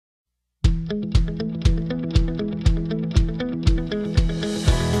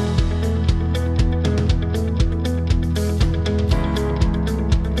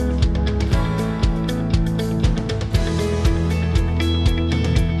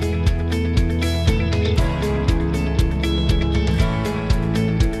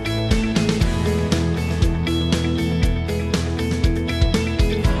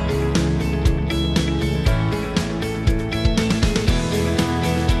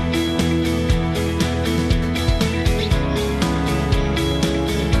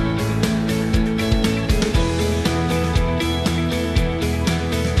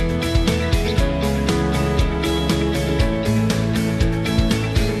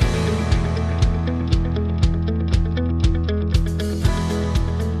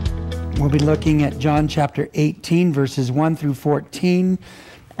We'll be looking at John chapter 18, verses 1 through 14,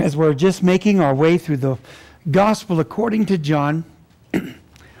 as we're just making our way through the Gospel according to John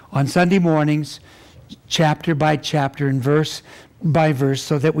on Sunday mornings, chapter by chapter and verse by verse,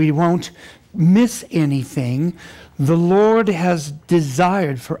 so that we won't miss anything the Lord has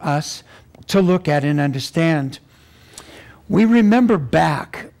desired for us to look at and understand. We remember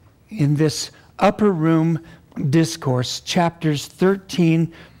back in this upper room discourse, chapters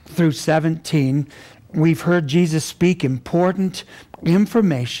 13 through 17, we've heard Jesus speak important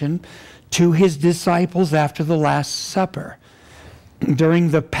information to his disciples after the Last Supper. During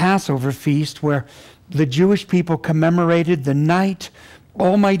the Passover feast, where the Jewish people commemorated the night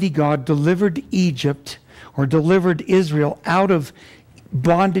Almighty God delivered Israel out of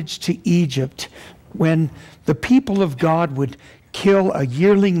bondage to Egypt, when the people of God would kill a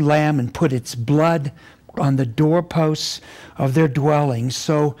yearling lamb and put its blood on the doorposts of their dwellings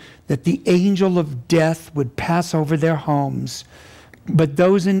so that the angel of death would pass over their homes. But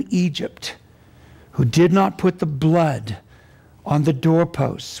those in Egypt who did not put the blood on the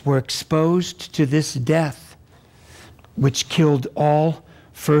doorposts were exposed to this death, which killed all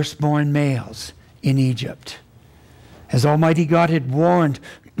firstborn males in Egypt. As Almighty God had warned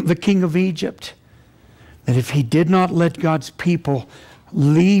the king of Egypt that if he did not let God's people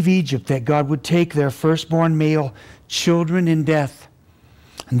leave Egypt, that God would take their firstborn male children in death.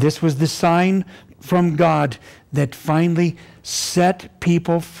 And this was the sign from God that finally set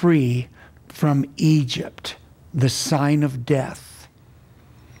people free from Egypt, the sign of death.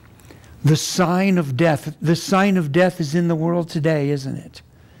 The sign of death. The sign of death is in the world today, isn't it?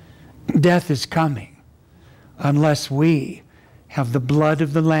 Death is coming unless we have the blood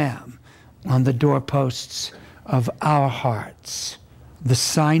of the Lamb on the doorposts of our hearts. The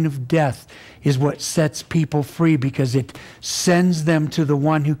sign of death is what sets people free, because it sends them to the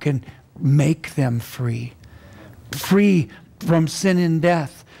one who can make them free. Free from sin and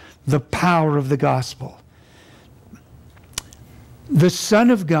death, the power of the gospel. The Son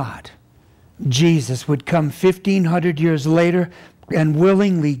of God, Jesus, would come 1,500 years later and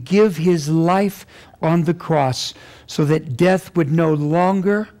willingly give his life on the cross so that death would no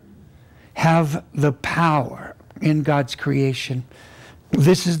longer have the power in God's creation.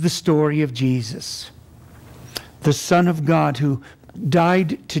 This is the story of Jesus, the Son of God, who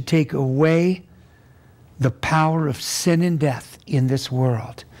died to take away the power of sin and death in this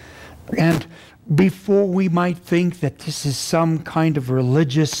world. And before we might think that this is some kind of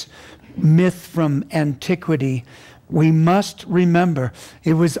religious myth from antiquity, we must remember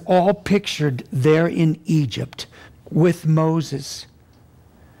it was all pictured there in Egypt with Moses,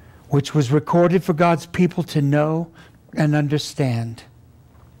 which was recorded for God's people to know and understand.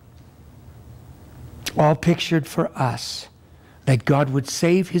 All pictured for us, that God would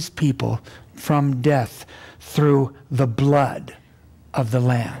save his people from death through the blood of the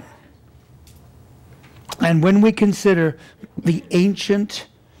Lamb. And when we consider the ancient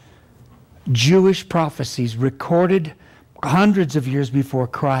Jewish prophecies recorded hundreds of years before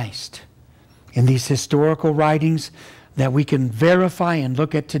Christ in these historical writings that we can verify and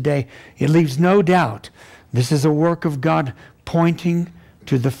look at today, it leaves no doubt this is a work of God pointing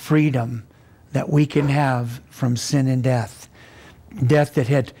to the freedom that we can have from sin and death. Death that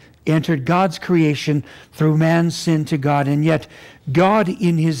had entered God's creation through man's sin to God, and yet God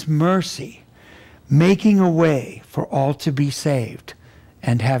in his mercy making a way for all to be saved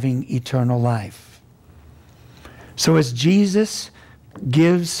and having eternal life. So as Jesus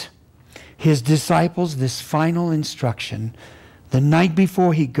gives his disciples this final instruction, the night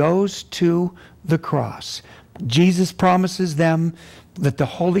before he goes to the cross, Jesus promises them that the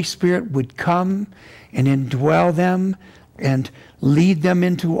Holy Spirit would come and indwell them and lead them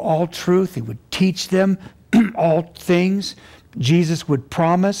into all truth. He would teach them all things. Jesus would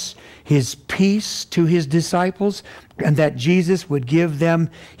promise his peace to his disciples, and that Jesus would give them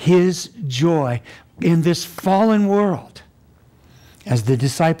his joy in this fallen world as the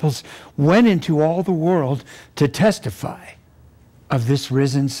disciples went into all the world to testify of this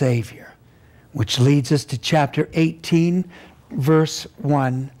risen Savior. Which leads us to chapter 18, verse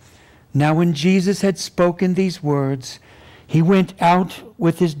 1. Now when Jesus had spoken these words, he went out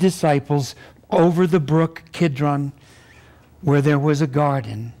with his disciples over the brook Kidron, where there was a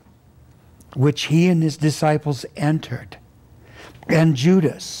garden, which he and his disciples entered. And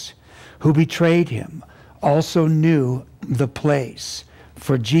Judas, who betrayed him, also knew the place,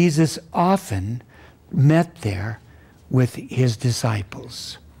 for Jesus often met there with his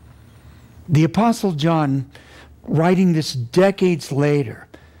disciples. The Apostle John, writing this decades later,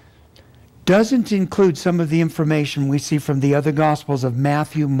 doesn't include some of the information we see from the other Gospels of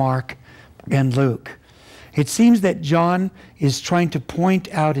Matthew, Mark, and Luke. It seems that John is trying to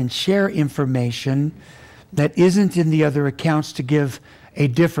point out and share information that isn't in the other accounts to give a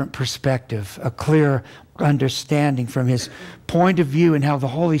different perspective, a clear understanding from his point of view, and how the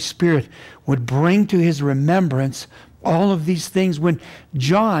Holy Spirit would bring to his remembrance all of these things. When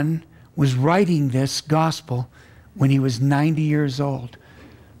John was writing this gospel when he was 90 years old,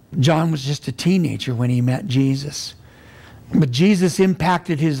 John was just a teenager when he met Jesus. But Jesus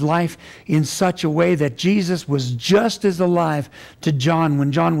impacted his life in such a way that Jesus was just as alive to John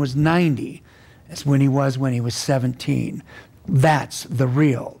when John was 90 as when he was 17. That's the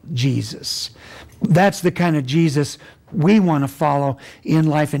real Jesus. That's the kind of Jesus we want to follow in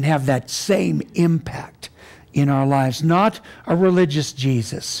life and have that same impact in our lives. Not a religious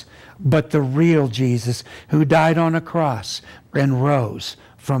Jesus, but the real Jesus who died on a cross and rose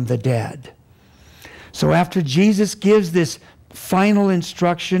from the dead. So after Jesus gives this final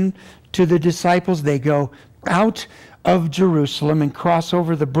instruction to the disciples, they go out of Jerusalem and cross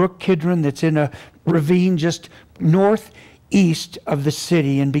over the brook Kidron that's in a ravine just northeast of the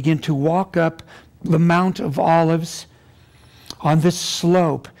city and begin to walk up the Mount of Olives. On this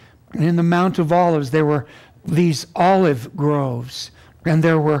slope, and in the Mount of Olives, there were these olive groves, and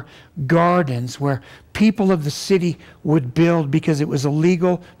there were gardens where people of the city would build, because it was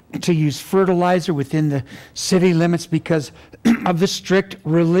illegal to use fertilizer within the city limits because of the strict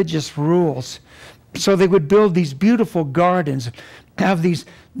religious rules. So they would build these beautiful gardens, have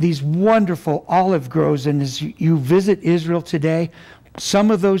these wonderful olive groves. And as you visit Israel today, some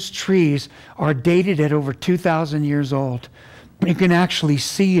of those trees are dated at over 2,000 years old. You can actually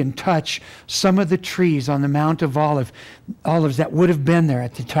see and touch some of the trees on the Mount of Olives that would have been there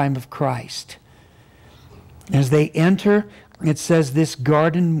at the time of Christ. As they enter, it says this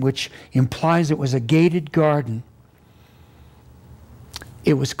garden, which implies it was a gated garden.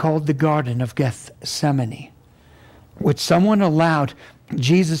 It was called the Garden of Gethsemane, which someone allowed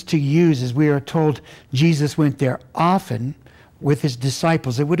Jesus to use. As we are told, Jesus went there often with his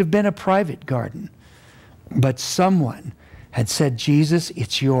disciples. It would have been a private garden, but someone had said, Jesus,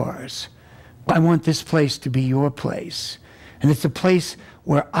 it's yours. I want this place to be your place. And it's a place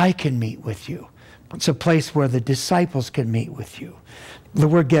where I can meet with you. It's a place where the disciples can meet with you. The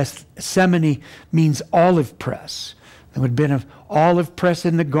word Gethsemane means olive press. There would have been an olive press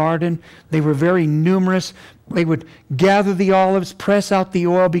in the garden. They were very numerous. They would gather the olives, press out the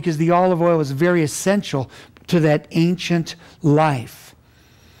oil, because the olive oil was very essential to that ancient life.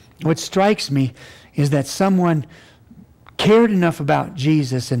 What strikes me is that someone cared enough about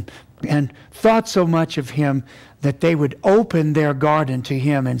Jesus and thought so much of him that they would open their garden to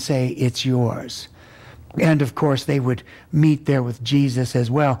him and say, it's yours. And of course, they would meet there with Jesus as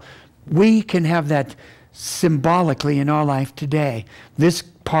well. We can have that symbolically in our life today. This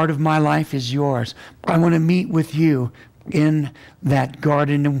part of my life is yours. I want to meet with you in that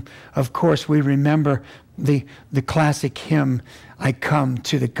garden. And of course, we remember the classic hymn, I come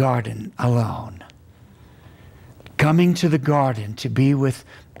to the garden alone. Coming to the garden to be with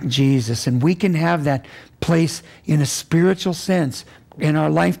Jesus. And we can have that place in a spiritual sense in our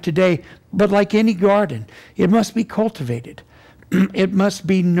life today. But like any garden, it must be cultivated. It must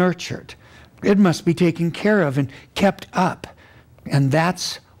be nurtured. It must be taken care of and kept up. And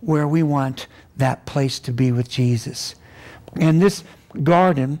that's where we want that place to be with Jesus. And this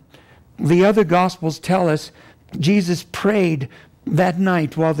garden, the other Gospels tell us, Jesus prayed that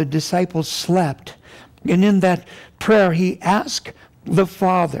night while the disciples slept. And in that prayer, he asked the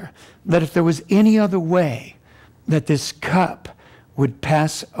Father that if there was any other way that this cup would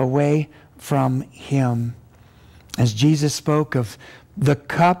pass away from him. As Jesus spoke of the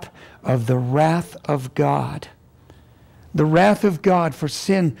cup of the wrath of God. The wrath of God for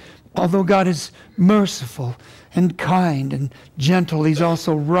sin. Although God is merciful and kind and gentle, he's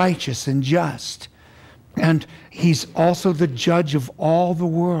also righteous and just. And he's also the judge of all the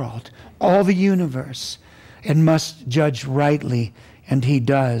world, all the universe, and must judge rightly. And he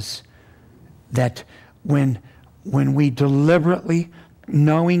does. That when we deliberately,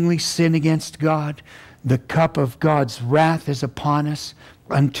 knowingly sin against God, the cup of God's wrath is upon us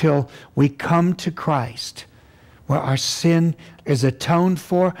until we come to Christ, where our sin is atoned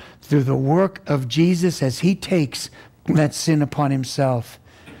for through the work of Jesus as he takes that sin upon himself.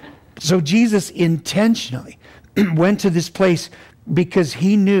 So Jesus intentionally went to this place because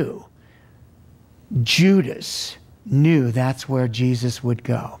he knew, Judas knew that's where Jesus would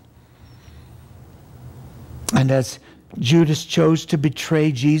go. And as Judas chose to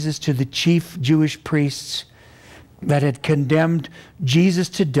betray Jesus to the chief Jewish priests that had condemned Jesus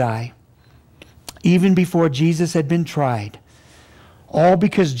to die, even before Jesus had been tried, all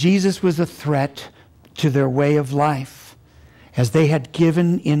because Jesus was a threat to their way of life, as they had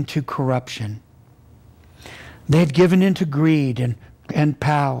given into corruption. They had given into greed and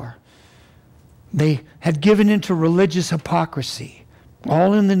power. They had given into religious hypocrisy,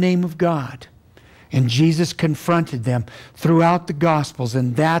 all in the name of God. And Jesus confronted them throughout the Gospels,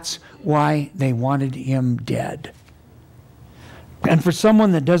 and that's why they wanted him dead. And for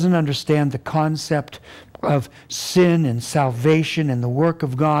someone that doesn't understand the concept of sin and salvation and the work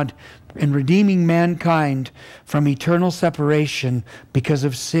of God in redeeming mankind from eternal separation because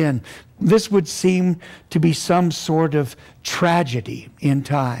of sin, this would seem to be some sort of tragedy in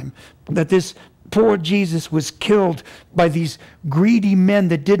time, that this poor Jesus was killed by these greedy men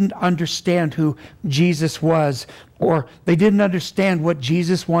that didn't understand who Jesus was, or they didn't understand what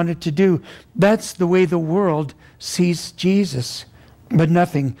Jesus wanted to do. That's the way the world sees Jesus, but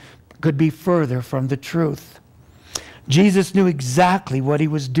nothing could be further from the truth. Jesus knew exactly what he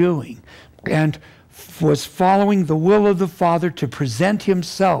was doing and was following the will of the Father to present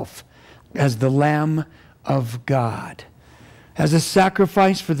himself as the Lamb of God, as a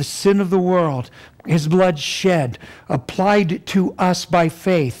sacrifice for the sin of the world, his blood shed, applied to us by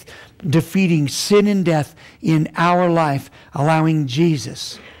faith, defeating sin and death in our life, allowing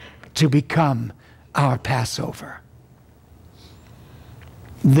Jesus to become our Passover.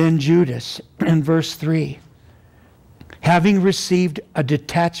 Then Judas, in verse 3, having received a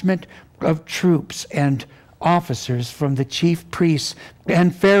detachment of troops and officers from the chief priests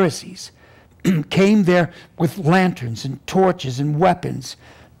and Pharisees, came there with lanterns and torches and weapons.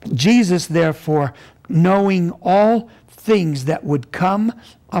 Jesus, therefore, knowing all things that would come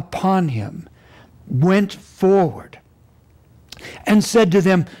upon him, went forward and said to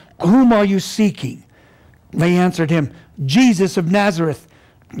them, "Whom are you seeking?" They answered him, "Jesus of Nazareth."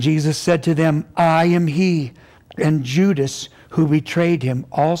 Jesus said to them, "I am he." And Judas, who betrayed him,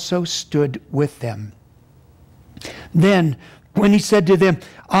 also stood with them. Then, when he said to them,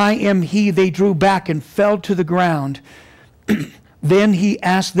 "I am he," they drew back and fell to the ground. Then he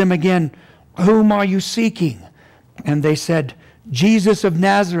asked them again, "Whom are you seeking?" And they said, "Jesus of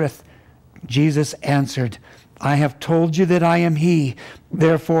Nazareth." Jesus answered, "I have told you that I am he.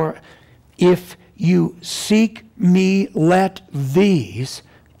 Therefore, if you seek me, let these,"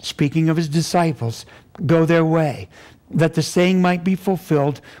 speaking of his disciples, "go their way, that the saying might be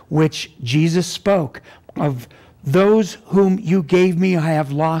fulfilled which Jesus spoke, of those whom you gave me I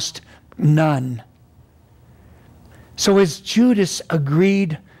have lost none." So as Judas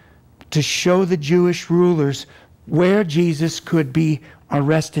agreed to show the Jewish rulers where Jesus could be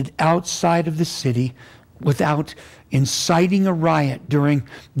arrested outside of the city without inciting a riot during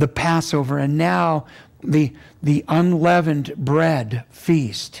the Passover and now the unleavened bread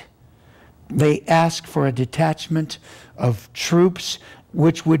feast, they asked for a detachment of troops,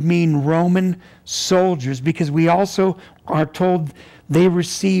 which would mean Roman soldiers, because we also are told they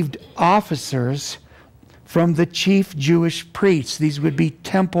received officers from the chief Jewish priests. These would be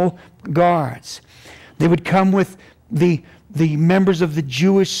temple guards. They would come with the members of the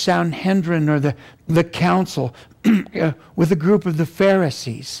Jewish Sanhedrin, or the council, with a group of the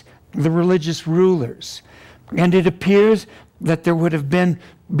Pharisees, the religious rulers. And it appears that there would have been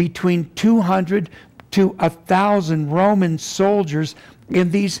between 200 to 1,000 Roman soldiers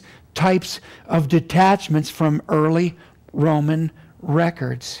in these types of detachments from early Roman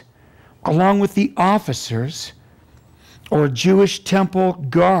records, along with the officers or Jewish temple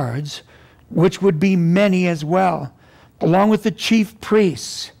guards, which would be many as well, along with the chief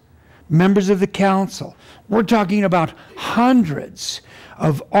priests, members of the council. We're talking about hundreds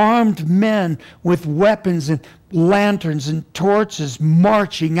of armed men with weapons and lanterns and torches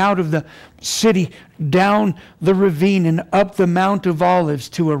marching out of the city, down the ravine and up the Mount of Olives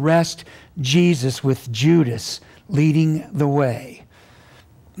to arrest Jesus, with Judas leading the way.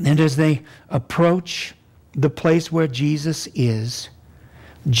 And as they approach the place where Jesus is,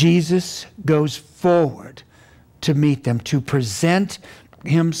 Jesus goes forward to meet them, to present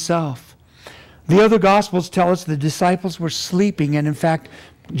himself. The other Gospels tell us the disciples were sleeping, and in fact,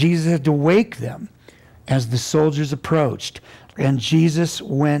 Jesus had to wake them as the soldiers approached, and Jesus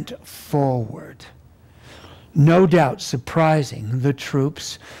went forward. No doubt surprising the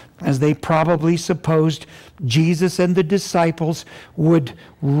troops, as they probably supposed Jesus and the disciples would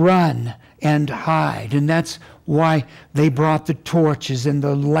run and hide. And that's why they brought the torches and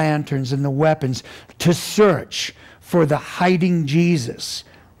the lanterns and the weapons to search for the hiding Jesus.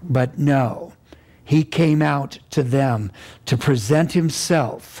 But no, he came out to them to present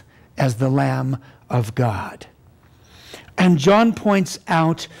himself as the Lamb of God. And John points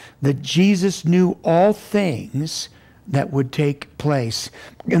out that Jesus knew all things that would take place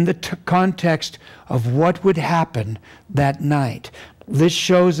in the context of what would happen that night. This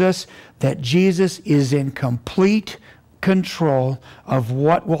shows us that Jesus is in complete control of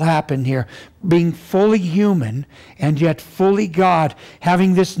what will happen here, being fully human and yet fully God,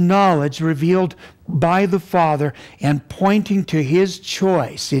 having this knowledge revealed by the Father and pointing to his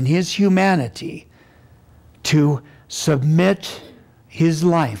choice in his humanity to submit his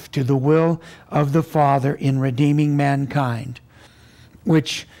life to the will of the Father in redeeming mankind,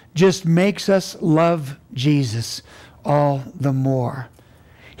 which just makes us love Jesus all the more.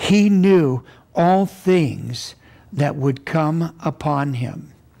 He knew all things that would come upon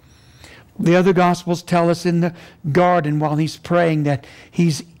him. The other Gospels tell us in the garden while he's praying that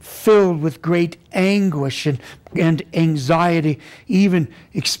he's filled with great anguish and anxiety, even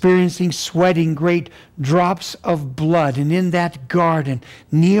experiencing sweating great drops of blood. And in that garden,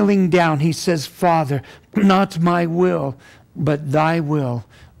 kneeling down, he says, "Father, not my will, but thy will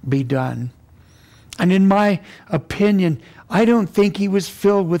be done." And in my opinion, I don't think he was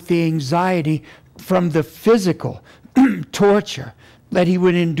filled with the anxiety from the physical torture that he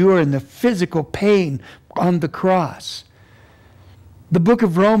would endure and the physical pain on the cross. The book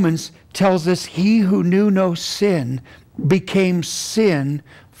of Romans tells us he who knew no sin became sin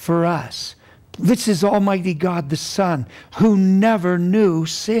for us. This is Almighty God the Son, who never knew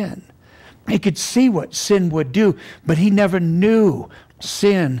sin. He could see what sin would do, but he never knew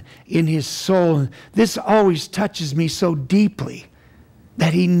sin in his soul. And this always touches me so deeply,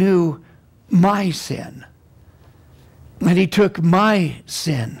 that he knew my sin. And he took my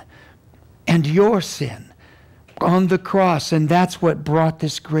sin and your sin on the cross, and that's what brought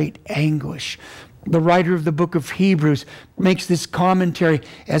this great anguish. The writer of the book of Hebrews makes this commentary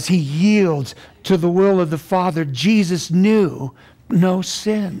as he yields to the will of the Father. Jesus knew no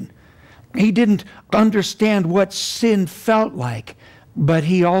sin. He didn't understand what sin felt like, but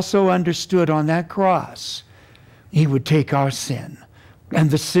he also understood on that cross he would take our sin and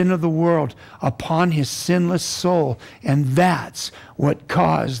the sin of the world upon his sinless soul. And that's what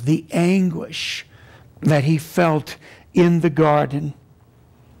caused the anguish that he felt in the garden.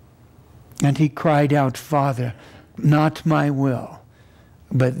 And he cried out, "Father, not my will,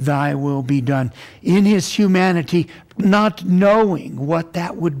 but thy will be done." In his humanity, not knowing what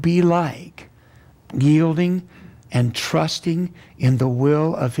that would be like, yielding and trusting in the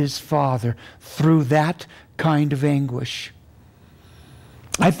will of his Father through that kind of anguish.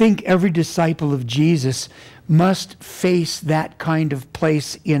 I think every disciple of Jesus must face that kind of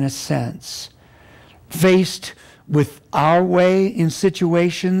place in a sense. Faced with our way in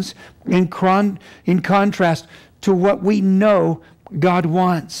situations, in contrast to what we know God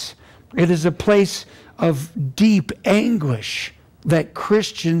wants. It is a place of deep anguish that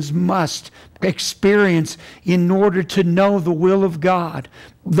Christians must experience in order to know the will of God.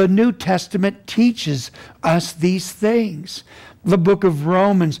 The New Testament teaches us these things. The book of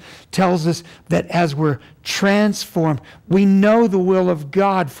Romans tells us that as we're transformed, we know the will of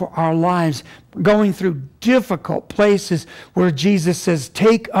God for our lives, going through difficult places where Jesus says,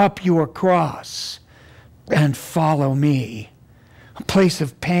 "Take up your cross and follow me." A place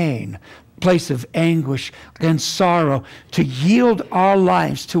of pain, place of anguish and sorrow, to yield our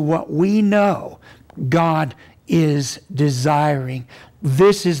lives to what we know God is desiring.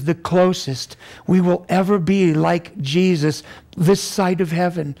 This is the closest we will ever be like Jesus this side of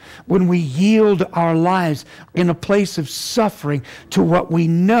heaven, when we yield our lives in a place of suffering to what we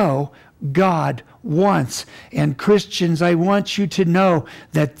know God wants. And Christians, I want you to know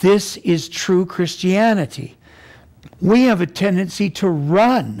that this is true Christianity. We have a tendency to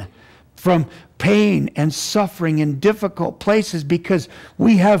run from pain and suffering in difficult places because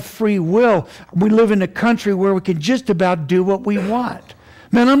we have free will. We live in a country where we can just about do what we want.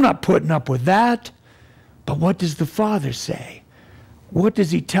 Man, I'm not putting up with that. But what does the Father say? What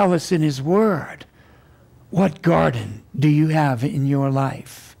does he tell us in his word? What garden do you have in your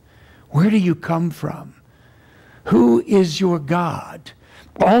life? Where do you come from? Who is your God?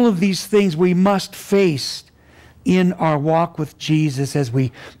 All of these things we must face in our walk with Jesus as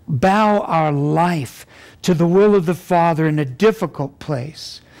we bow our life to the will of the Father in a difficult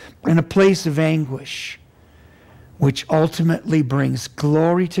place, in a place of anguish, which ultimately brings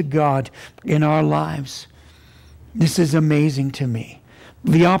glory to God in our lives. This is amazing to me.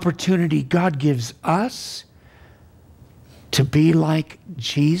 The opportunity God gives us to be like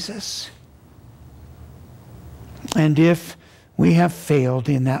Jesus. And if we have failed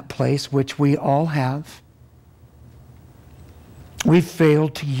in that place, which we all have, we've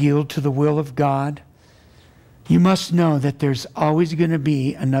failed to yield to the will of God, you must know that there's always going to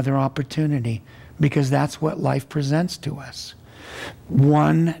be another opportunity. because that's what life presents to us.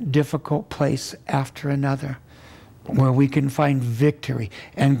 One difficult place after another where we can find victory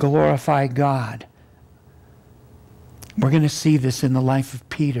and glorify God. We're going to see this in the life of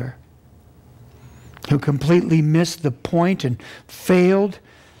Peter, who completely missed the point and failed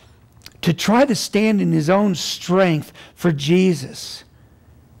to try to stand in his own strength for Jesus.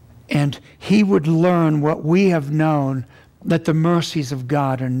 And he would learn what we have known, that the mercies of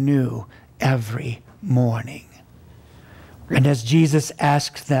God are new every morning. And as Jesus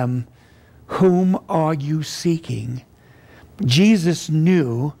asked them, "Whom are you seeking?" Jesus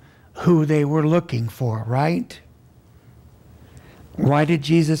knew who they were looking for, right? Why did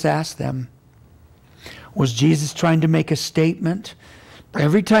Jesus ask them? Was Jesus trying to make a statement?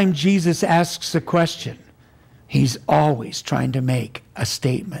 Every time Jesus asks a question, he's always trying to make a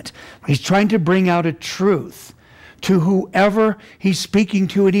statement. He's trying to bring out a truth to whoever he's speaking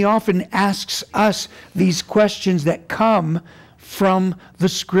to, and he often asks us these questions that come from the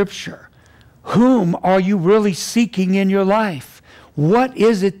Scripture. Whom are you really seeking in your life? What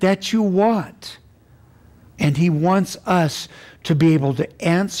is it that you want? And he wants us to be able to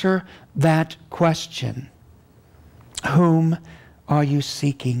answer that question. Whom are you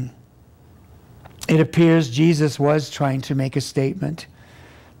seeking? It appears Jesus was trying to make a statement,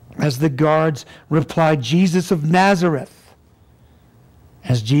 as the guards replied, "Jesus of Nazareth."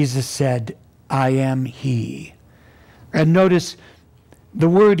 As Jesus said, "I am he." And notice the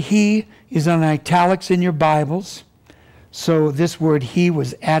word he is on italics in your Bibles. So this word he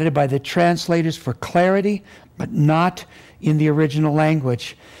was added by the translators for clarity, but not in the original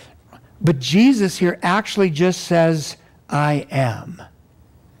language. But Jesus here actually just says, "I am."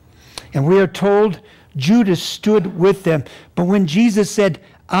 And we are told Judas stood with them. But when Jesus said,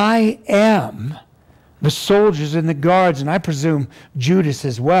 "I am," the soldiers and the guards, and I presume Judas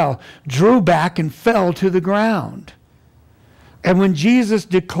as well, drew back and fell to the ground. And when Jesus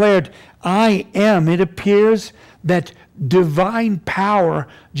declared, "I am," it appears that divine power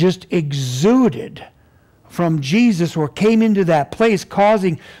just exuded from Jesus, or came into that place,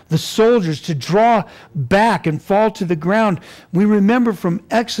 causing the soldiers to draw back and fall to the ground. We remember from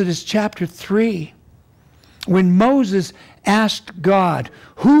Exodus chapter 3, when Moses asked God,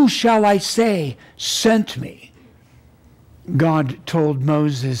 "Who shall I say sent me?" God told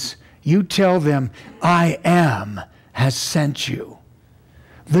Moses, "You tell them, I am has sent you."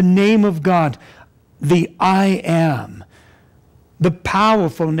 The name of God, the I am, the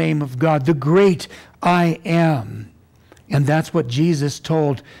powerful name of God, the great I am. And that's what Jesus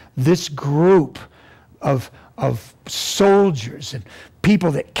told this group of soldiers and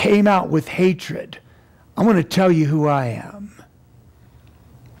people that came out with hatred. "I want to tell you who I am."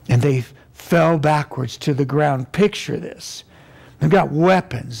 And they fell backwards to the ground. Picture this. They've got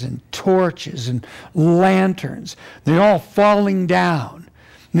weapons and torches and lanterns. They're all falling down.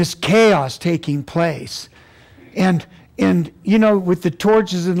 And this chaos taking place. And you know, with the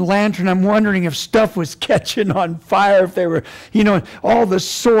torches and lantern, I'm wondering if stuff was catching on fire, if they were, all the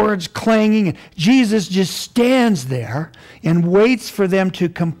swords clanging. And Jesus just stands there and waits for them to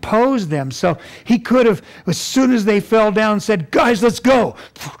compose them. So he could have, as soon as they fell down, said, "Guys, let's go,"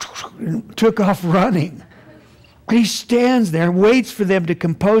 and took off running. He stands there, waits for them to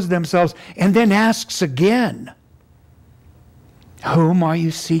compose themselves, and then asks again, "Whom are you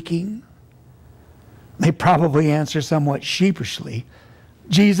seeking?" They probably answer somewhat sheepishly,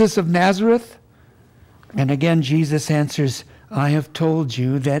 "Jesus of Nazareth." And again, Jesus answers, "I have told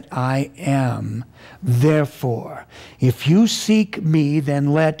you that I am. Therefore, if you seek me, then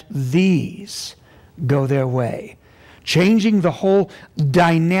let these go their way." Changing the whole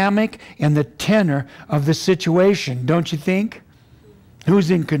dynamic and the tenor of the situation, don't you think? Who's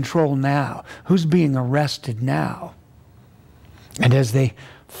in control now? Who's being arrested now? And as they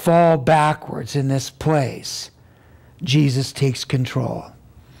fall backwards in this place, Jesus takes control.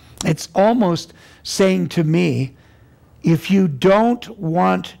 It's almost saying to me, if you don't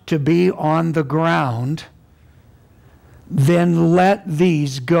want to be on the ground, then let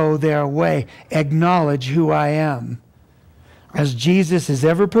these go their way. Acknowledge who I am. As Jesus is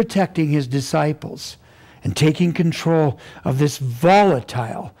ever protecting his disciples and taking control of this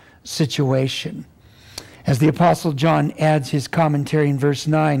volatile situation. As the Apostle John adds his commentary in verse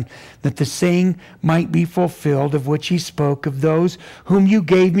 9, that the saying might be fulfilled of which he spoke, "Of those whom you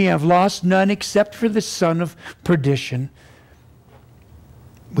gave me, I have lost none except for the son of perdition,"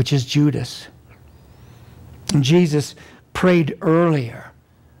 which is Judas. And Jesus prayed earlier.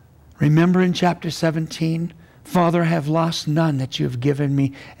 Remember in chapter 17, "Father, I have lost none that you have given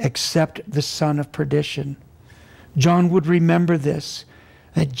me except the son of perdition." John would remember this,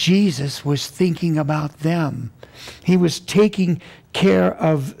 that Jesus was thinking about them. He was taking care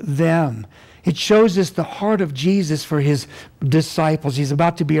of them. It shows us the heart of Jesus for his disciples. He's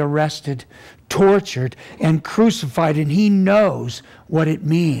about to be arrested, tortured, and crucified, and he knows what it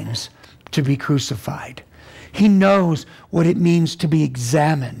means to be crucified. He knows what it means to be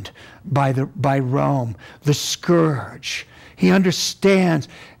examined by Rome, the scourge. He understands.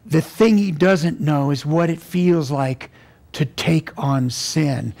 The thing he doesn't know is what it feels like to take on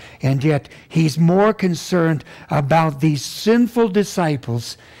sin. And yet he's more concerned about these sinful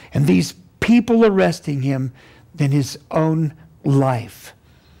disciples and these people arresting him than his own life.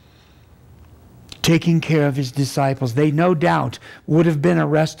 Taking care of his disciples. They no doubt would have been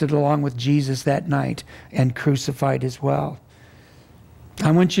arrested along with Jesus that night and crucified as well.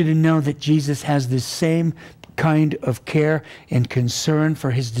 I want you to know that Jesus has this same kind of care and concern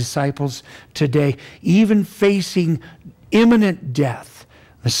for his disciples today, even facing imminent death.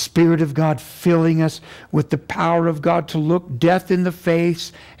 The Spirit of God filling us with the power of God to look death in the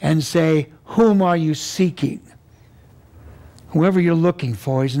face and say, "Whom are you seeking?" Whoever you're looking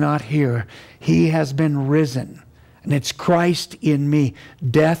for is not here. He has been risen, and it's Christ in me.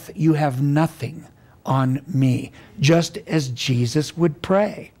 Death, you have nothing on me, just as Jesus would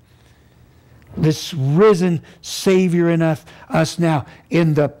pray. This risen Savior in us now,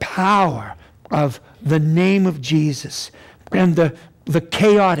 in the power of the name of Jesus, and the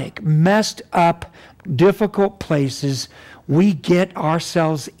chaotic, messed up, difficult places we get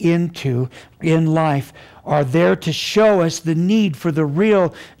ourselves into in life are there to show us the need for the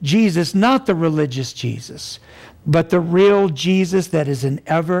real Jesus, not the religious Jesus, but the real Jesus that is an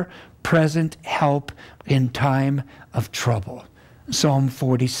ever-present help in time of trouble. Psalm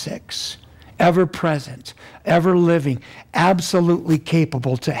 46. Ever-present, ever-living, absolutely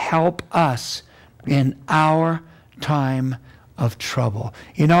capable to help us in our time of trouble.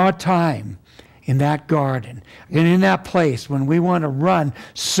 In our time, in that garden, and in that place when we want to run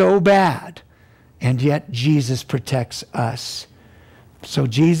so bad, and yet Jesus protects us. So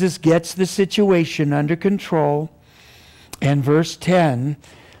Jesus gets the situation under control. And verse 10,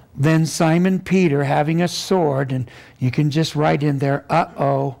 then Simon Peter, having a sword, and you can just write in there,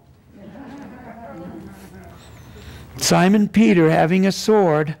 uh-oh. Simon Peter, having a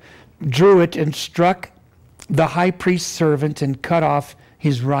sword, drew it and struck the high priest's servant and cut off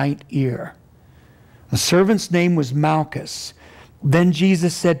his right ear. The servant's name was Malchus. Then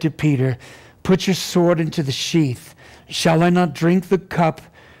Jesus said to Peter, put your sword into the sheath. Shall I not drink the cup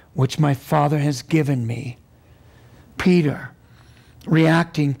which my Father has given me? Peter,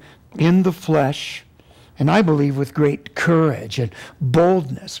 reacting in the flesh, and I believe with great courage and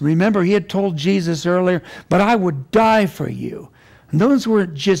boldness. Remember, he had told Jesus earlier, but I would die for you. And those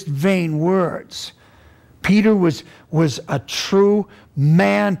weren't just vain words. Peter was a true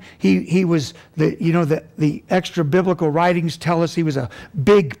man. He was the extra biblical writings tell us he was a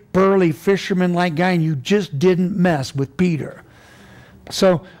big burly fisherman-like guy, and you just didn't mess with Peter.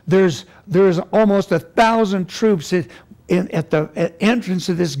 So there's almost 1,000 troops at the entrance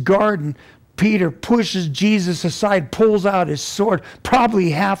of this garden. Peter pushes Jesus aside, pulls out his sword,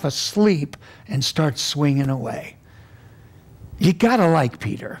 probably half asleep, and starts swinging away. You gotta like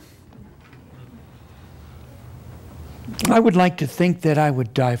Peter. I would like to think that I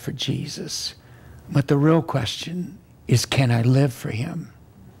would die for Jesus, but the real question is, can I live for him?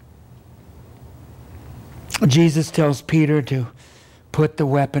 Jesus tells Peter to put the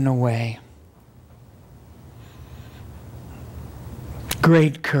weapon away.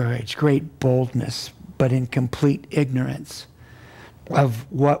 Great courage, great boldness, but in complete ignorance of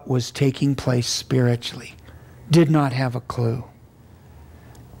what was taking place spiritually. Did not have a clue.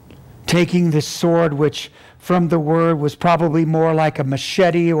 Taking the sword, which from the word was probably more like a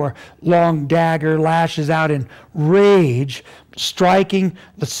machete or long dagger, lashes out in rage, striking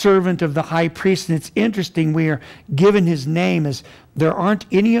the servant of the high priest. And it's interesting, we are given his name as there aren't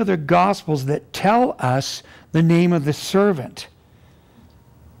any other gospels that tell us the name of the servant.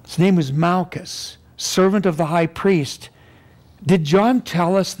 His name was Malchus, servant of the high priest. Did John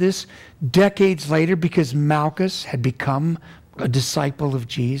tell us this decades later because Malchus had become a disciple of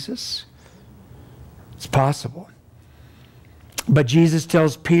Jesus? It's possible. But Jesus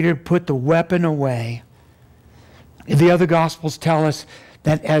tells Peter, put the weapon away. The other Gospels tell us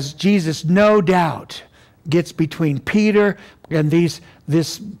that as Jesus no doubt gets between Peter and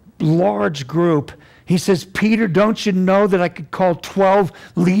this large group, he says, Peter, don't you know that I could call 12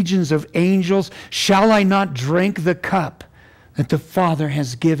 legions of angels? Shall I not drink the cup that the Father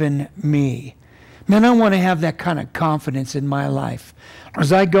has given me? Man, I want to have that kind of confidence in my life.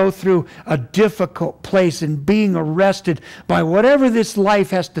 As I go through a difficult place and being arrested by whatever this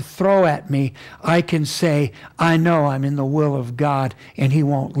life has to throw at me, I can say, I know I'm in the will of God and He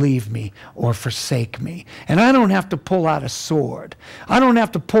won't leave me or forsake me. And I don't have to pull out a sword. I don't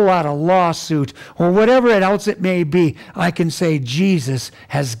have to pull out a lawsuit or whatever else it may be. I can say, Jesus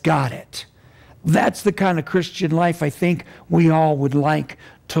has got it. That's the kind of Christian life I think we all would like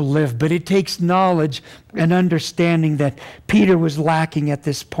to live. But it takes knowledge and understanding that Peter was lacking at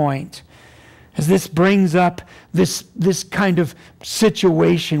this point. As this brings up this kind of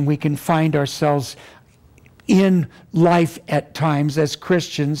situation we can find ourselves in life at times as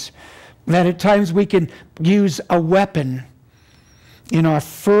Christians, that at times we can use a weapon in our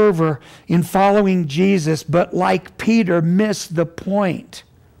fervor in following Jesus, but like Peter, miss the point.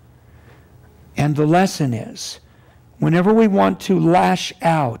 And the lesson is, whenever we want to lash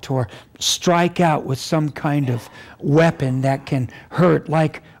out or strike out with some kind of weapon that can hurt,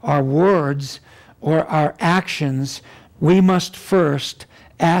 like our words or our actions, we must first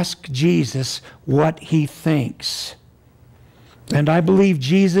ask Jesus what He thinks. And I believe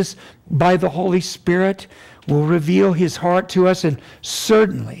Jesus, by the Holy Spirit, will reveal His heart to us, and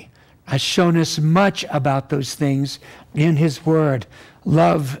certainly has shown us much about those things in His Word.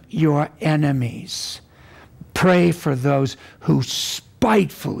 Love your enemies. Pray for those who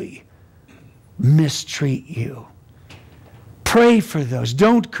spitefully mistreat you. Pray for those.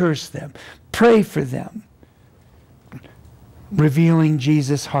 Don't curse them. Pray for them. Revealing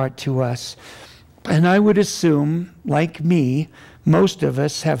Jesus' heart to us. And I would assume, like me, most of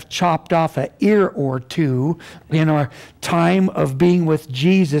us have chopped off an ear or two in our time of being with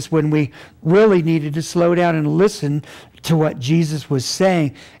Jesus when we really needed to slow down and listen to what Jesus was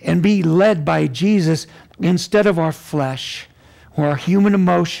saying and be led by Jesus instead of our flesh or our human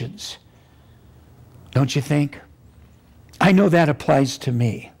emotions. Don't you think? I know that applies to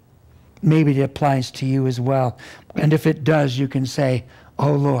me. Maybe it applies to you as well. And if it does, you can say,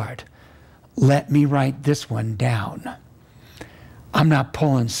 oh Lord, let me write this one down. I'm not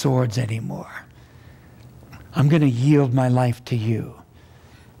pulling swords anymore. I'm going to yield my life to you.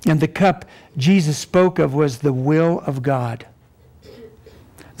 And the cup Jesus spoke of was the will of God.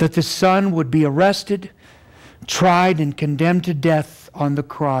 That the Son would be arrested, tried, and condemned to death on the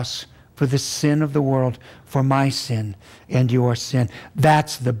cross for the sin of the world, for my sin and your sin.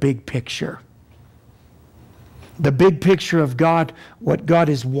 That's the big picture. The big picture of God, what God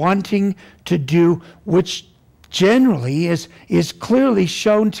is wanting to do, which generally is clearly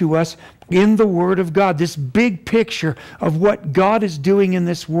shown to us in the Word of God. This big picture of what God is doing in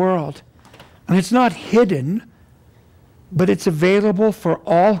this world. And it's not hidden, but it's available for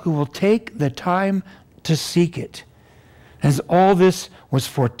all who will take the time to seek it. As all this was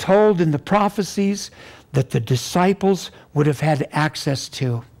foretold in the prophecies that the disciples would have had access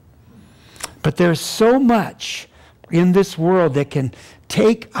to. But there's so much in this world that can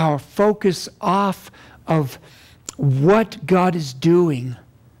take our focus off of what God is doing,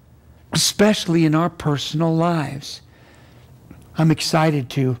 especially in our personal lives. I'm excited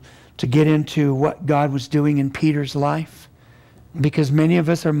to get into what God was doing in Peter's life, because many of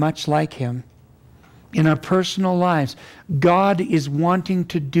us are much like him. In our personal lives, God is wanting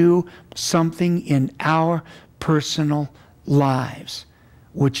to do something in our personal lives,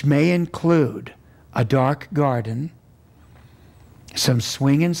 which may include a dark garden, some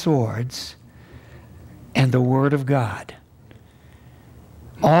swinging swords, and the Word of God.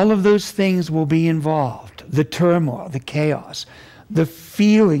 All of those things will be involved. The turmoil, the chaos, the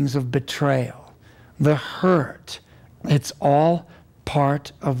feelings of betrayal, the hurt. It's all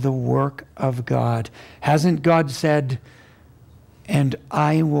part of the work of God. Hasn't God said, and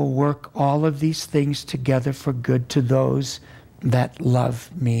I will work all of these things together for good to those that love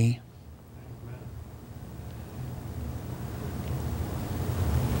me?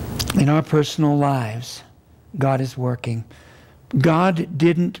 In our personal lives, God is working. God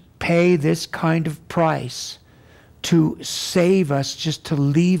didn't pay this kind of price to save us, just to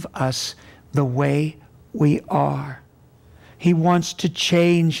leave us the way we are. He wants to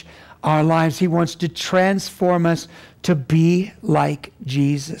change our lives. He wants to transform us to be like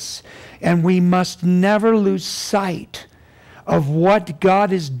Jesus. And we must never lose sight of what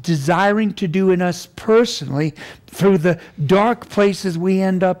God is desiring to do in us personally through the dark places we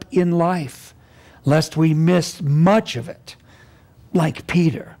end up in life, lest we miss much of it, like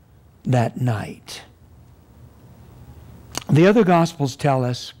Peter that night. The other Gospels tell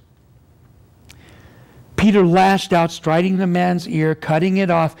us Peter lashed out, striking the man's ear, cutting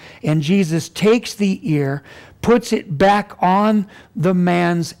it off, and Jesus takes the ear, puts it back on the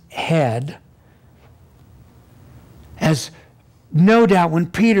man's head, as no doubt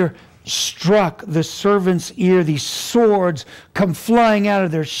when Peter struck the servant's ear, these swords come flying out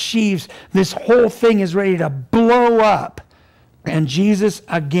of their sheaths. This whole thing is ready to blow up. And Jesus,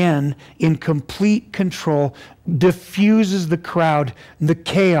 again, in complete control, diffuses the crowd, the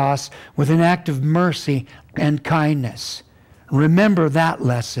chaos, with an act of mercy and kindness. Remember that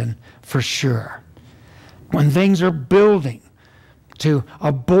lesson for sure. When things are building to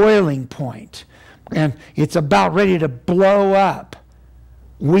a boiling point and it's about ready to blow up,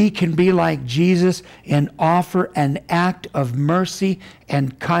 we can be like Jesus and offer an act of mercy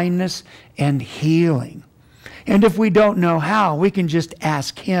and kindness and healing. And if we don't know how, we can just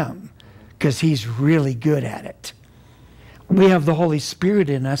ask him, because he's really good at it. We have the Holy Spirit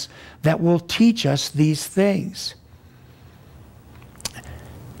in us that will teach us these things.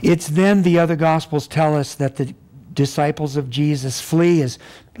 It's then the other Gospels tell us that the disciples of Jesus flee as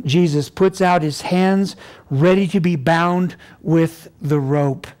Jesus puts out his hands ready to be bound with the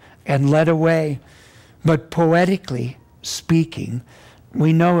rope and led away. But poetically speaking,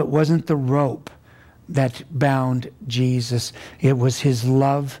 we know it wasn't the rope that bound Jesus. It was his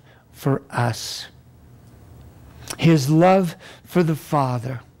love for us. His love for the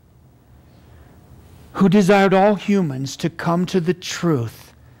Father, who desired all humans to come to the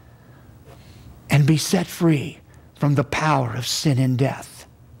truth and be set free from the power of sin and death.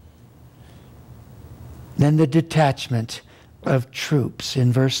 Then the detachment of troops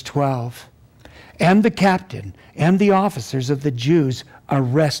in verse 12. And the captain and the officers of the Jews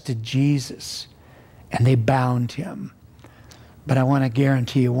arrested Jesus, and they bound him. But I want to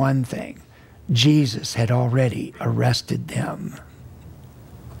guarantee you one thing. Jesus had already arrested them.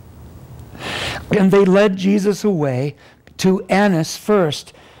 And they led Jesus away to Annas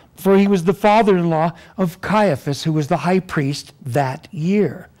first, for he was the father-in-law of Caiaphas, who was the high priest that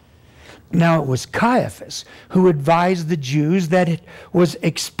year. Now it was Caiaphas who advised the Jews that it was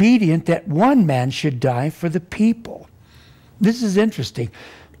expedient that one man should die for the people. This is interesting.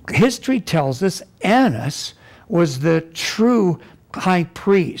 History tells us Annas was the true high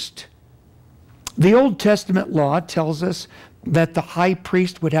priest. The Old Testament law tells us that the high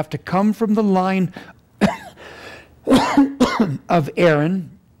priest would have to come from the line of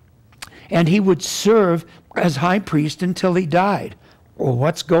Aaron, and he would serve as high priest until he died. Well,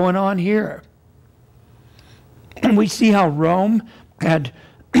 what's going on here? And we see how Rome had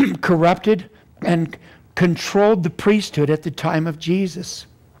corrupted and controlled the priesthood at the time of Jesus.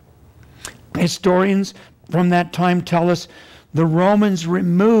 Historians from that time tell us the Romans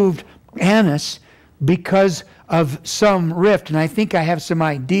removed Annas because of some rift, and I think I have some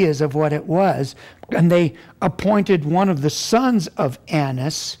ideas of what it was, and they appointed one of the sons of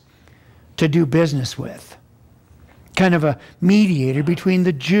Annas to do business with. Kind of a mediator between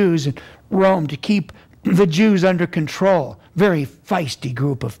the Jews and Rome to keep the Jews under control. Very feisty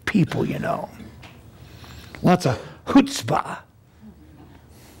group of people, you know. Lots of chutzpah.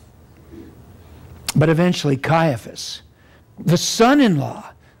 But eventually Caiaphas, the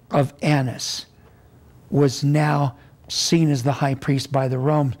son-in-law of Annas, was now seen as the high priest by the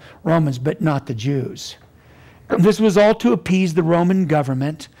Romans, but not the Jews. This was all to appease the Roman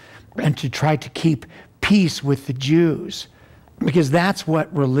government and to try to keep peace with the Jews, because that's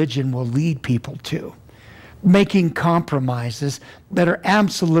what religion will lead people to, making compromises that are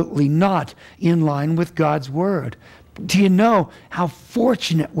absolutely not in line with God's word. Do you know how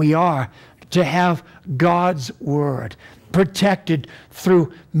fortunate we are to have God's word protected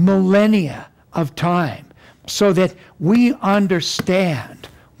through millennia of time, so that we understand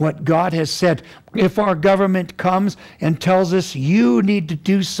what God has said? If our government comes and tells us you need to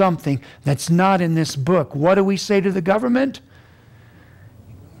do something that's not in this book, what do we say to the government?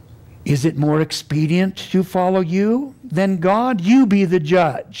 Is it more expedient to follow you than God? You be the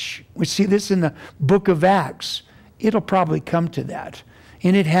judge. We see this in the book of Acts. It'll probably come to that.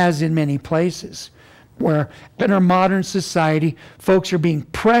 And it has in many places, where in our modern society, folks are being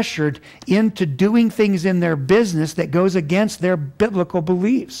pressured into doing things in their business that goes against their biblical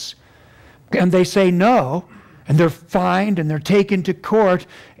beliefs. And they say no, and they're fined, and they're taken to court,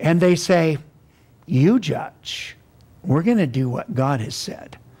 and they say, you judge. We're going to do what God has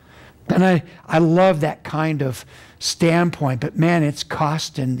said. And I love that kind of standpoint, but man, it's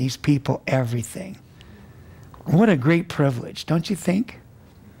costing these people everything. What a great privilege, don't you think?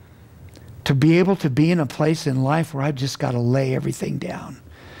 To be able to be in a place in life where I've just got to lay everything down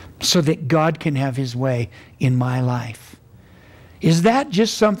so that God can have his way in my life. Is that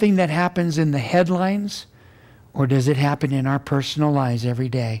just something that happens in the headlines, or does it happen in our personal lives every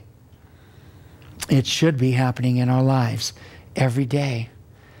day? It should be happening in our lives every day.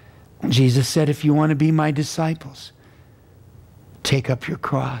 Jesus said, if you want to be my disciples, Take up your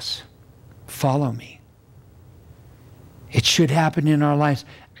cross. Follow me. It should happen in our lives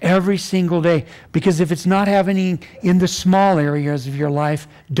every single day. Because if it's not happening in the small areas of your life,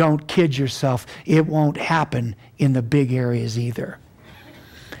 don't kid yourself. It won't happen in the big areas either.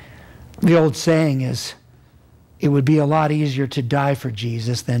 The old saying is, it would be a lot easier to die for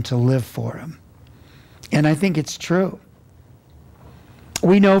Jesus than to live for him. And I think it's true.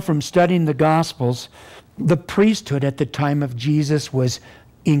 We know from studying the Gospels, the priesthood at the time of Jesus was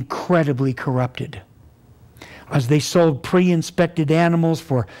incredibly corrupted, as they sold pre-inspected animals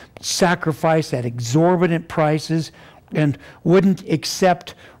for sacrifice at exorbitant prices and wouldn't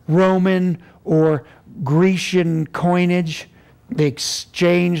accept Roman or Grecian coinage. They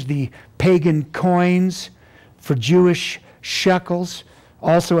exchanged the pagan coins for Jewish shekels,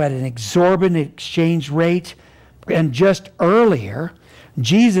 also at an exorbitant exchange rate. And just earlier,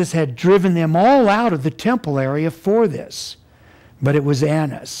 Jesus had driven them all out of the temple area for this. But it was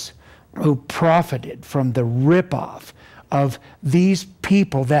Annas who profited from the ripoff of these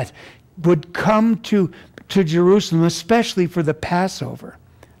people that would come to Jerusalem, especially for the Passover,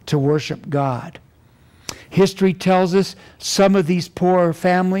 to worship God. History tells us some of these poor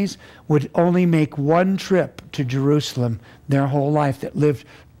families would only make one trip to Jerusalem their whole life, that lived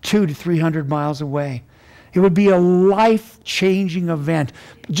 200 to 300 miles away. It would be a life-changing event,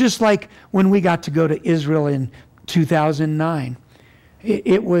 just like when we got to go to Israel in 2009.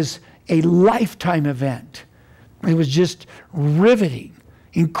 It was a lifetime event. It was just riveting,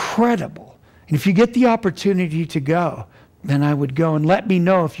 incredible. And if you get the opportunity to go, then I would go. And let me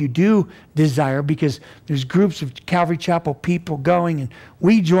know if you do desire, because there's groups of Calvary Chapel people going, and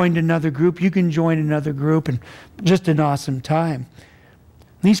we joined another group. You can join another group, and just an awesome time.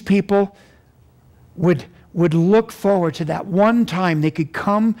 These people would look forward to that one time they could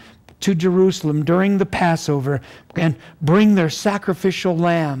come to Jerusalem during the Passover and bring their sacrificial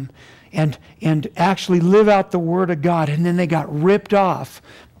lamb and actually live out the Word of God. And then they got ripped off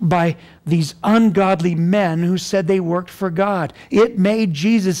by these ungodly men who said they worked for God. It made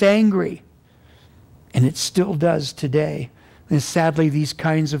Jesus angry. And it still does today. And sadly, these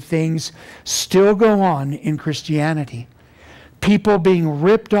kinds of things still go on in Christianity. People being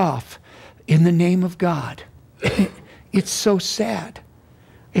ripped off in the name of God. It's so sad.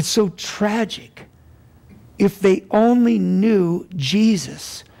 It's so tragic. If they only knew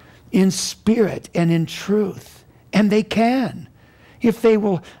Jesus in spirit and in truth, and they can, if they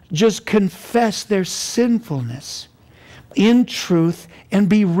will just confess their sinfulness in truth and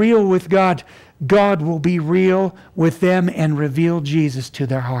be real with God, God will be real with them and reveal Jesus to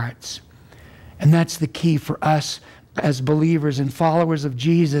their hearts. And that's the key for us as believers and followers of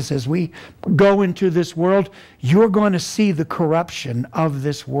Jesus. As we go into this world, you're going to see the corruption of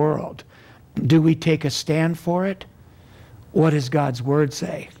this world. Do we take a stand for it? What does God's Word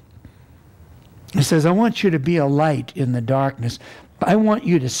say? It says, I want you to be a light in the darkness. I want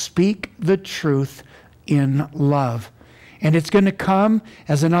you to speak the truth in love. And it's going to come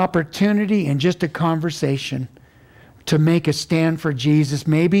as an opportunity and just a conversation to make a stand for Jesus.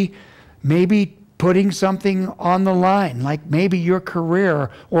 Maybe putting something on the line, like maybe your career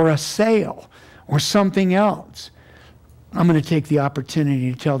or a sale or something else. I'm going to take the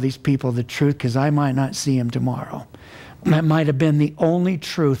opportunity to tell these people the truth, because I might not see them tomorrow. That might have been the only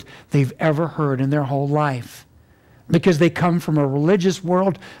truth they've ever heard in their whole life, because they come from a religious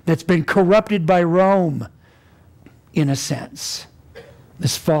world that's been corrupted by Rome, in a sense,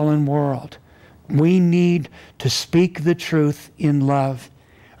 this fallen world. We need to speak the truth in love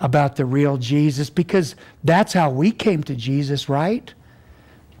about the real Jesus, because that's how we came to Jesus, right?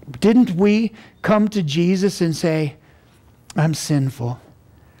 Didn't we come to Jesus and say, I'm sinful,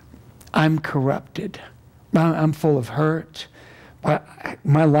 I'm corrupted, I'm full of hurt,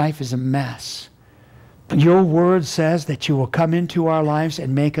 my life is a mess. Your word says that you will come into our lives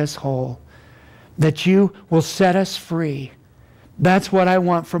and make us whole, that you will set us free. That's what I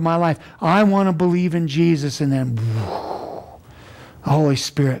want for my life. I want to believe in Jesus, and then the Holy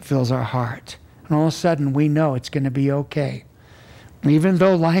Spirit fills our heart. And all of a sudden we know it's going to be okay. Even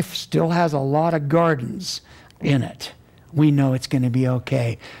though life still has a lot of gardens in it, we know it's going to be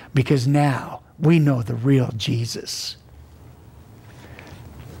okay, because now we know the real Jesus.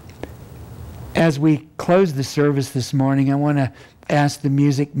 As we close the service this morning, I want to ask the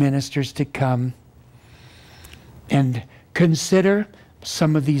music ministers to come and consider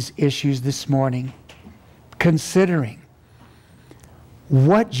some of these issues this morning, considering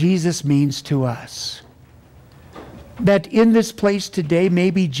what Jesus means to us. That in this place today,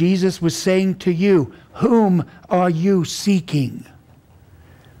 maybe Jesus was saying to you, whom are you seeking?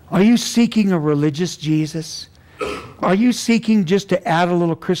 Are you seeking a religious Jesus? Are you seeking just to add a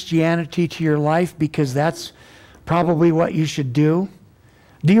little Christianity to your life because that's probably what you should do?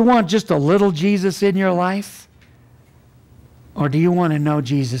 Do you want just a little Jesus in your life? Or do you want to know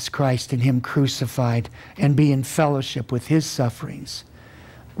Jesus Christ and Him crucified and be in fellowship with His sufferings,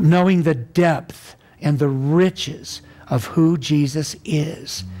 knowing the depth and the riches of who Jesus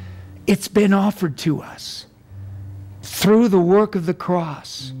is? It's been offered to us through the work of the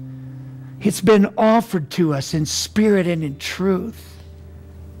cross. It's been offered to us in spirit and in truth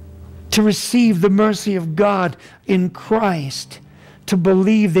to receive the mercy of God in Christ, to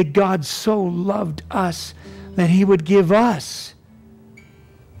believe that God so loved us that He would give us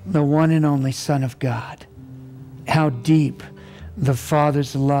the one and only Son of God. How deep the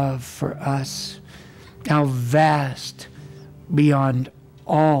Father's love for us, how vast beyond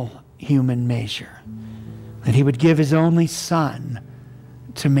all human measure, that He would give His only Son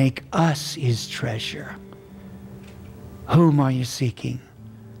to make us His treasure. Whom are you seeking?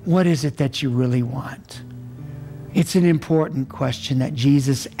 What is it that you really want? It's an important question that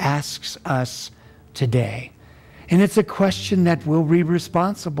Jesus asks us today. And it's a question that we'll be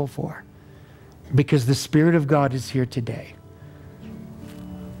responsible for, because the Spirit of God is here today,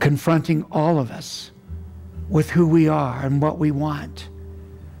 confronting all of us with who we are and what we want.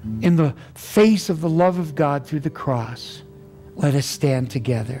 In the face of the love of God through the cross, let us stand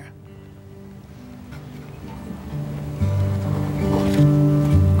together.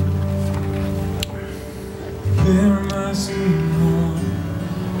 There must be more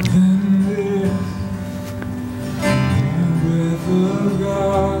than this. The breath of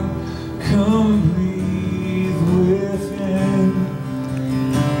God, come breathe within.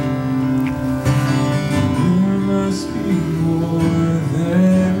 There must be more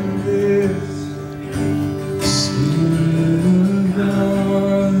than this. Spirit of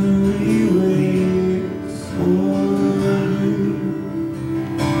God, we wait for you.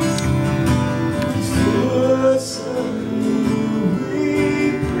 For some we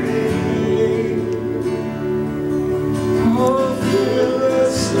pray. Oh, fill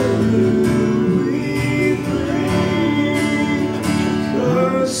us anew, we pray.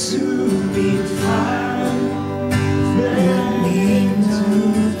 Consuming fire, ready to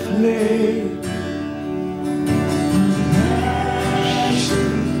play.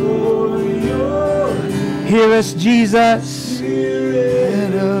 Passion for your Hear us, Jesus.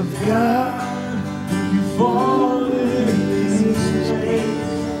 Spirit of God, you fall in this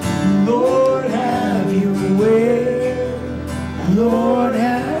place. Lord, have your way. Lord,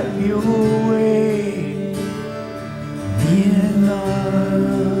 have your way in us.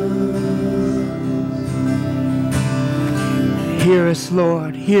 Hear us,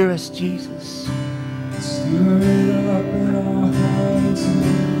 Lord. Hear us, Jesus. Stir it up in our hearts.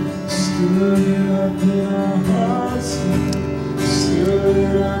 Stir it up in our hearts. Stir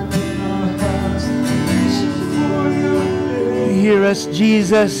it up in our hearts. Passion for your name. Hear us,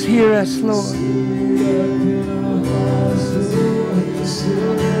 Jesus. Hear us, Lord. Stir it up in our hearts, Lord.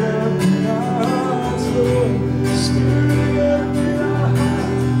 Stir it up in our hearts, Lord. Stir it up in our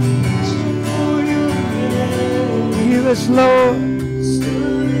hearts. Passion for your name. Hear us, Lord.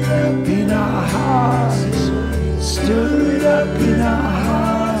 Stir it up In our hearts. Stir it up in our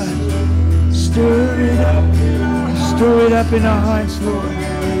hearts. Stir it up. Stir it up in our hearts, Lord.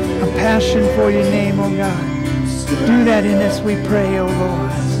 A passion for your name, oh God. Do that in us, we pray, oh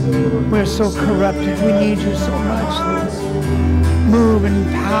Lord. We're so corrupted. We need you so much, Lord. Move in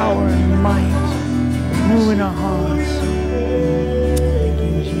power and might. Move in our hearts. Thank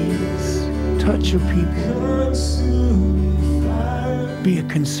you, Jesus. Touch your people. Be a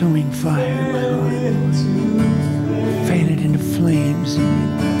consuming fire in my heart, Lord. Fan it into flames.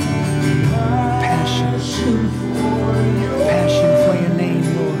 Passion. Passion for your name,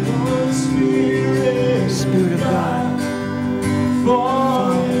 Lord. Spirit of God.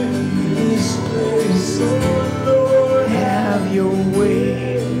 Fall in this place, oh Lord. Have your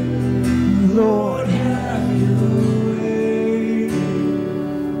way. Lord, Have your way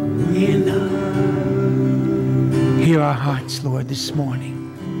in us. Hear our hearts, Lord, this morning.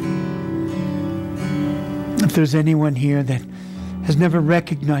 If there's anyone here that has never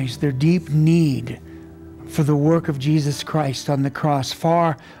recognized their deep need for the work of Jesus Christ on the cross,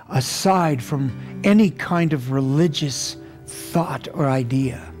 far aside from any kind of religious thought or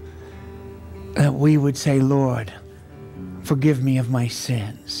idea, that we would say, Lord, forgive me of my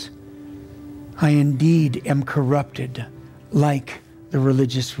sins. I indeed am corrupted like the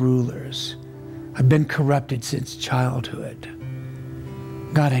religious rulers. I've been corrupted since childhood.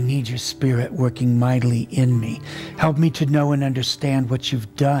 God, I need your Spirit working mightily in me. Help me to know and understand what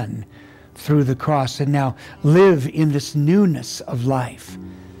you've done through the cross and now live in this newness of life.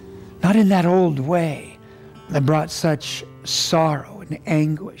 Not in that old way that brought such sorrow and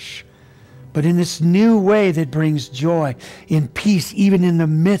anguish, but in this new way that brings joy and peace even in the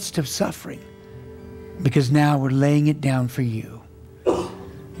midst of suffering. Because now we're laying it down for you.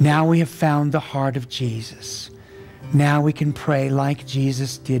 Now we have found the heart of Jesus. Now we can pray like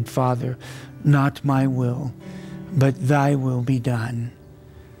Jesus did, Father, not my will, but thy will be done.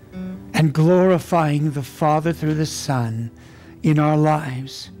 And glorifying the Father through the Son in our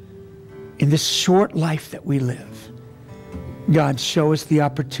lives, in this short life that we live. God, show us the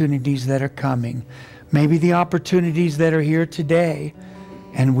opportunities that are coming. Maybe the opportunities that are here today.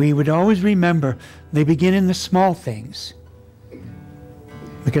 And we would always remember they begin in the small things.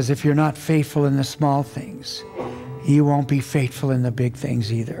 Because if you're not faithful in the small things, you won't be faithful in the big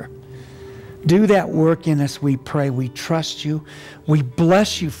things either. Do that work in us, we pray. We trust you. We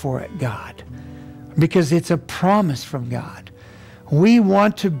bless you for it, God, because it's a promise from God. We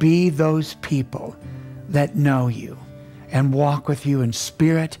want to be those people that know you and walk with you in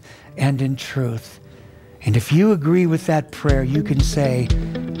spirit and in truth. And if you agree with that prayer, you can say,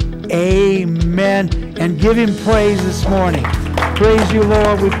 amen, and give him praise this morning. Praise you,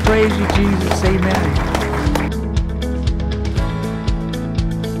 Lord. We praise you, Jesus. Amen.